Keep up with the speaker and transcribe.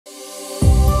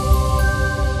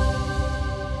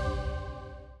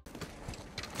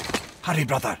Hurry,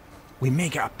 brother. We may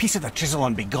get a piece of the chisel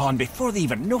and be gone before they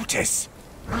even notice.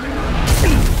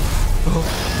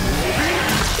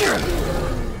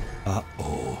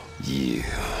 Uh-oh.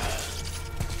 Yeah.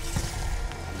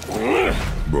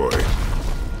 Boy.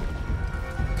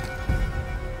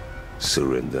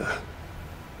 Surrender.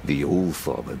 The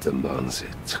All-Father demands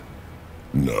it.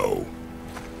 No.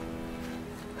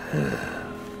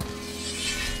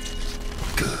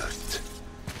 Good.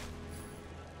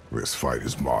 This fight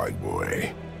is mine,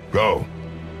 boy. Go.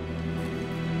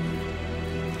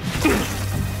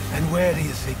 And where do you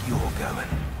think you're going?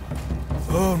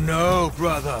 Oh no,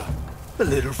 brother. The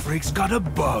little freak's got a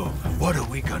bow. What are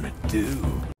we gonna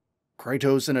do?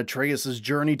 Kratos and Atreus'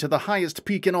 journey to the highest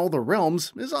peak in all the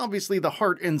realms is obviously the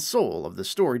heart and soul of the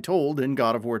story told in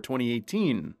God of War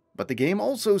 2018. But the game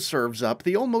also serves up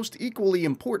the almost equally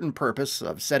important purpose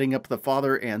of setting up the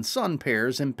father and son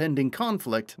pair's impending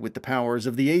conflict with the powers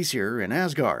of the Aesir in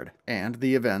Asgard, and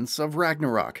the events of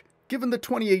Ragnarok. Given the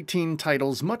 2018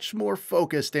 title's much more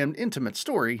focused and intimate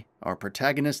story, our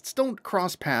protagonists don't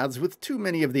cross paths with too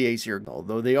many of the Aesir,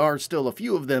 although there are still a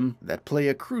few of them that play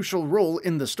a crucial role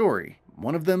in the story.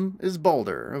 One of them is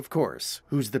Baldur, of course,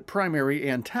 who's the primary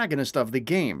antagonist of the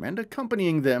game, and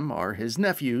accompanying them are his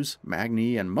nephews,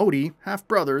 Magni and Modi,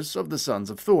 half-brothers of the sons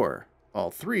of Thor. All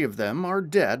three of them are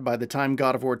dead by the time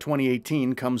God of War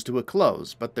 2018 comes to a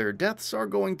close, but their deaths are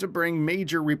going to bring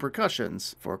major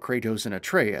repercussions for Kratos and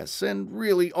Atreus, and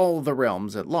really all the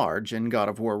realms at large in God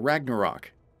of War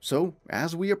Ragnarok. So,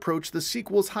 as we approach the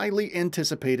sequel's highly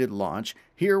anticipated launch,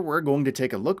 here we're going to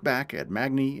take a look back at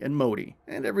Magni and Modi,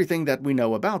 and everything that we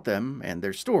know about them and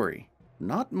their story.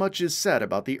 Not much is said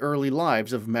about the early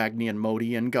lives of Magni and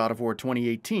Modi in God of War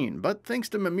 2018, but thanks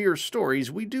to Mimir's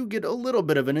stories, we do get a little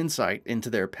bit of an insight into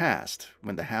their past.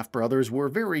 When the half-brothers were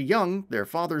very young, their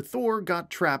father Thor got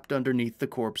trapped underneath the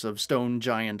corpse of stone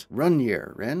giant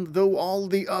Hrungnir, and though all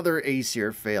the other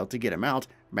Aesir failed to get him out,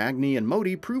 Magni and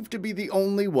Modi proved to be the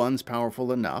only ones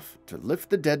powerful enough to lift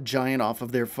the dead giant off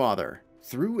of their father.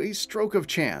 Through a stroke of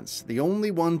chance, the only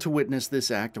one to witness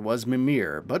this act was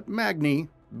Mimir, but Magni,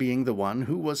 being the one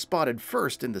who was spotted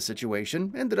first in the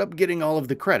situation, ended up getting all of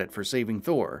the credit for saving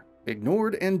Thor.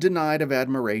 Ignored and denied of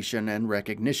admiration and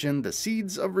recognition, the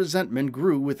seeds of resentment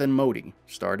grew within Modi.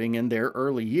 Starting in their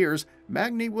early years,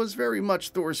 Magni was very much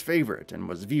Thor's favorite and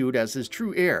was viewed as his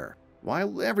true heir,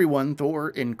 while everyone, Thor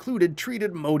included,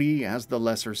 treated Modi as the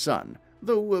lesser son,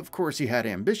 though of course he had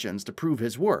ambitions to prove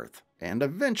his worth, and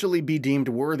eventually be deemed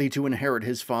worthy to inherit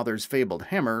his father's fabled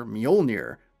hammer,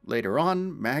 Mjolnir. Later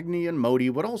on, Magni and Modi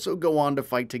would also go on to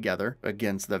fight together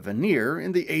against the Vanir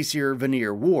in the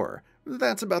Aesir-Vanir War.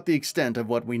 That's about the extent of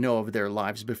what we know of their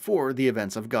lives before the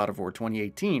events of God of War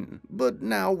 2018. But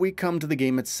now we come to the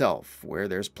game itself, where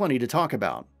there's plenty to talk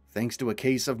about. Thanks to a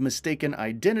case of mistaken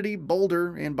identity,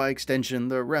 Baldur, and by extension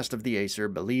the rest of the Aesir,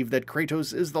 believe that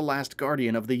Kratos is the last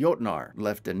guardian of the Jotnar,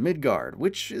 left in Midgard,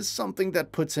 which is something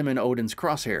that puts him in Odin's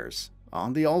crosshairs.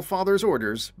 On the Allfather's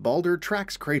orders, Baldur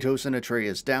tracks Kratos and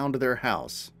Atreus down to their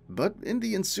house. But in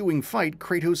the ensuing fight,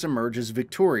 Kratos emerges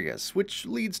victorious, which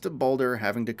leads to Baldur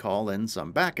having to call in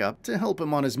some backup to help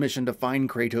him on his mission to find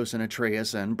Kratos and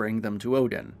Atreus and bring them to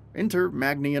Odin. Enter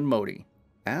Magni and Modi.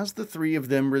 As the three of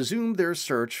them resume their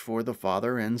search for the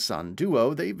father and son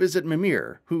duo, they visit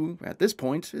Mimir, who, at this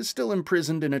point, is still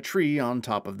imprisoned in a tree on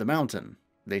top of the mountain.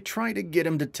 They try to get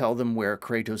him to tell them where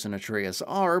Kratos and Atreus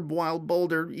are, while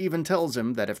Baldur even tells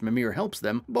him that if Mimir helps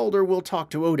them, Baldur will talk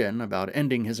to Odin about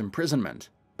ending his imprisonment.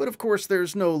 But of course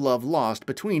there's no love lost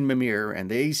between Mimir and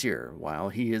the Aesir, while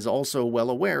he is also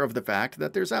well aware of the fact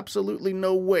that there's absolutely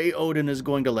no way Odin is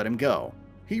going to let him go.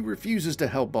 He refuses to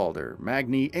help Baldur,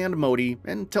 Magni, and Modi,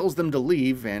 and tells them to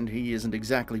leave, and he isn't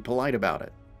exactly polite about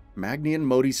it. Magni and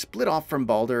Modi split off from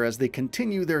Baldur as they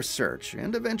continue their search,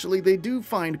 and eventually they do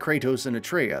find Kratos and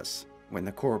Atreus, when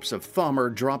the corpse of Thor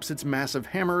drops its massive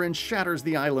hammer and shatters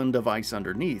the island of ice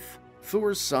underneath.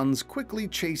 Thor's sons quickly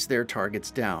chase their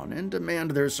targets down and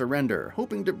demand their surrender,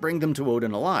 hoping to bring them to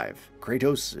Odin alive.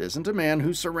 Kratos isn't a man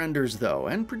who surrenders though,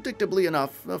 and predictably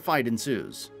enough, a fight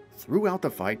ensues. Throughout the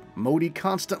fight, Modi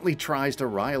constantly tries to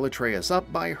rile Atreus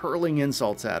up by hurling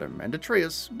insults at him, and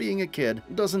Atreus, being a kid,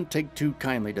 doesn't take too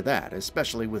kindly to that,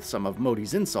 especially with some of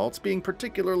Modi's insults being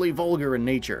particularly vulgar in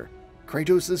nature.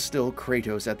 Kratos is still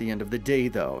Kratos at the end of the day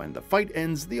though, and the fight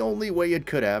ends the only way it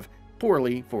could have,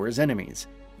 poorly for his enemies.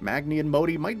 Magni and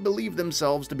Modi might believe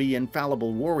themselves to be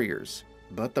infallible warriors,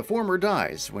 but the former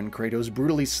dies when Kratos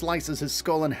brutally slices his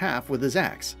skull in half with his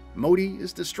axe. Modi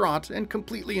is distraught and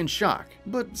completely in shock,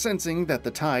 but sensing that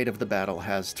the tide of the battle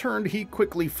has turned, he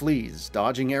quickly flees,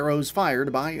 dodging arrows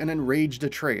fired by an enraged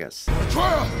Atreus.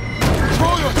 Atreus!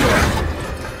 Control yourself!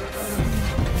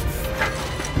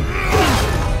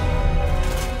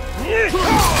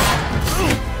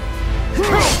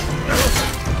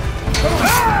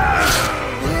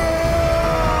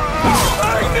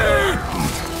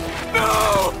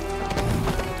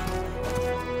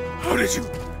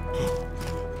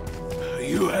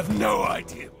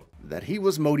 that he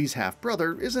was Modi's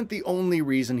half-brother isn't the only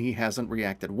reason he hasn't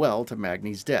reacted well to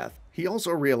Magni's death. He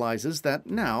also realizes that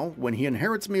now, when he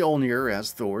inherits Mjolnir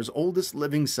as Thor's oldest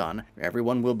living son,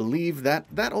 everyone will believe that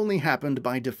that only happened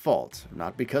by default,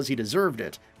 not because he deserved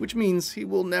it, which means he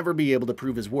will never be able to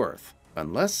prove his worth.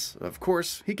 Unless, of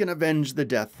course, he can avenge the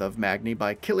death of Magni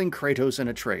by killing Kratos and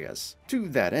Atreus. To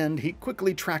that end, he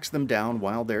quickly tracks them down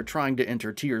while they're trying to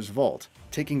enter Tyr's vault.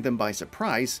 Taking them by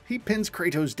surprise, he pins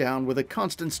Kratos down with a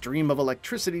constant stream of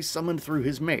electricity summoned through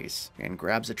his mace, and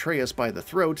grabs Atreus by the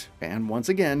throat, and once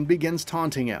again begins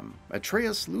taunting him.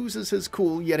 Atreus loses his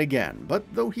cool yet again, but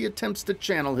though he attempts to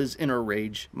channel his inner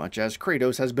rage, much as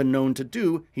Kratos has been known to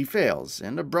do, he fails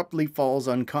and abruptly falls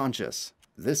unconscious.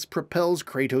 This propels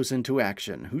Kratos into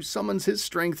action, who summons his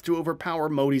strength to overpower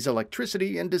Modi's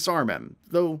electricity and disarm him,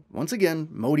 though, once again,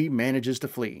 Modi manages to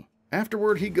flee.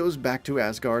 Afterward, he goes back to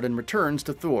Asgard and returns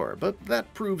to Thor, but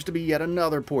that proves to be yet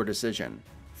another poor decision.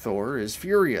 Thor is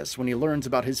furious when he learns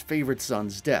about his favorite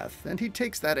son's death, and he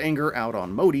takes that anger out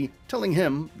on Modi, telling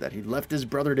him that he left his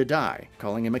brother to die,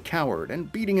 calling him a coward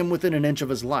and beating him within an inch of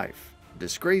his life.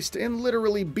 Disgraced and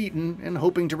literally beaten and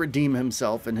hoping to redeem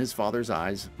himself in his father's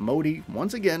eyes, Modi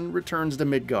once again returns to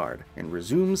Midgard and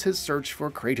resumes his search for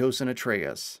Kratos and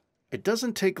Atreus. It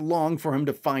doesn't take long for him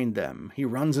to find them. He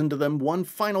runs into them one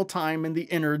final time in the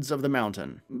innards of the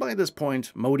mountain. By this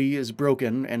point, Modi is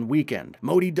broken and weakened.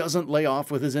 Modi doesn't lay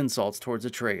off with his insults towards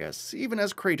Atreus, even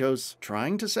as Kratos,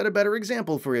 trying to set a better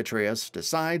example for Atreus,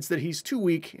 decides that he's too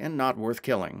weak and not worth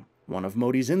killing. One of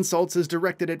Modi's insults is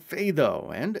directed at Faye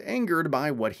though, and angered by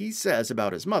what he says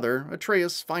about his mother,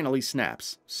 Atreus finally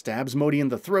snaps, stabs Modi in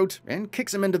the throat, and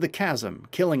kicks him into the chasm,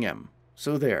 killing him.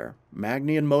 So there,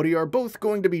 Magni and Modi are both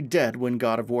going to be dead when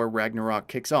God of War Ragnarok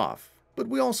kicks off. But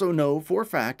we also know for a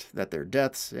fact that their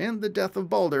deaths and the death of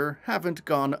Baldur haven't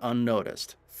gone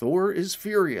unnoticed. Thor is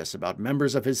furious about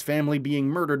members of his family being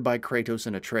murdered by Kratos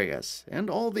and Atreus, and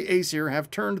all the Aesir have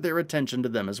turned their attention to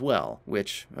them as well,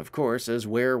 which, of course, is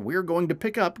where we're going to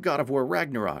pick up God of War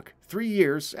Ragnarok, 3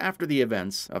 years after the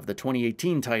events of the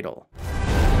 2018 title.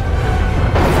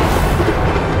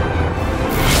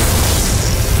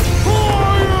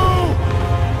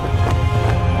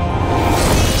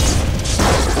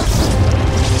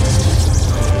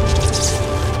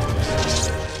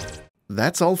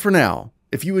 That's all for now.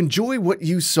 If you enjoy what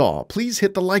you saw, please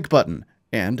hit the like button.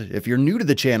 And if you're new to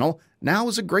the channel, now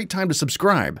is a great time to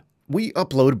subscribe. We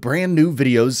upload brand new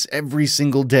videos every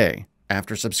single day.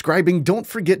 After subscribing, don't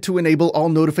forget to enable all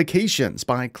notifications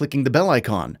by clicking the bell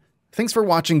icon. Thanks for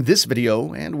watching this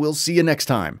video, and we'll see you next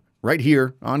time, right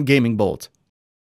here on Gaming Bolt.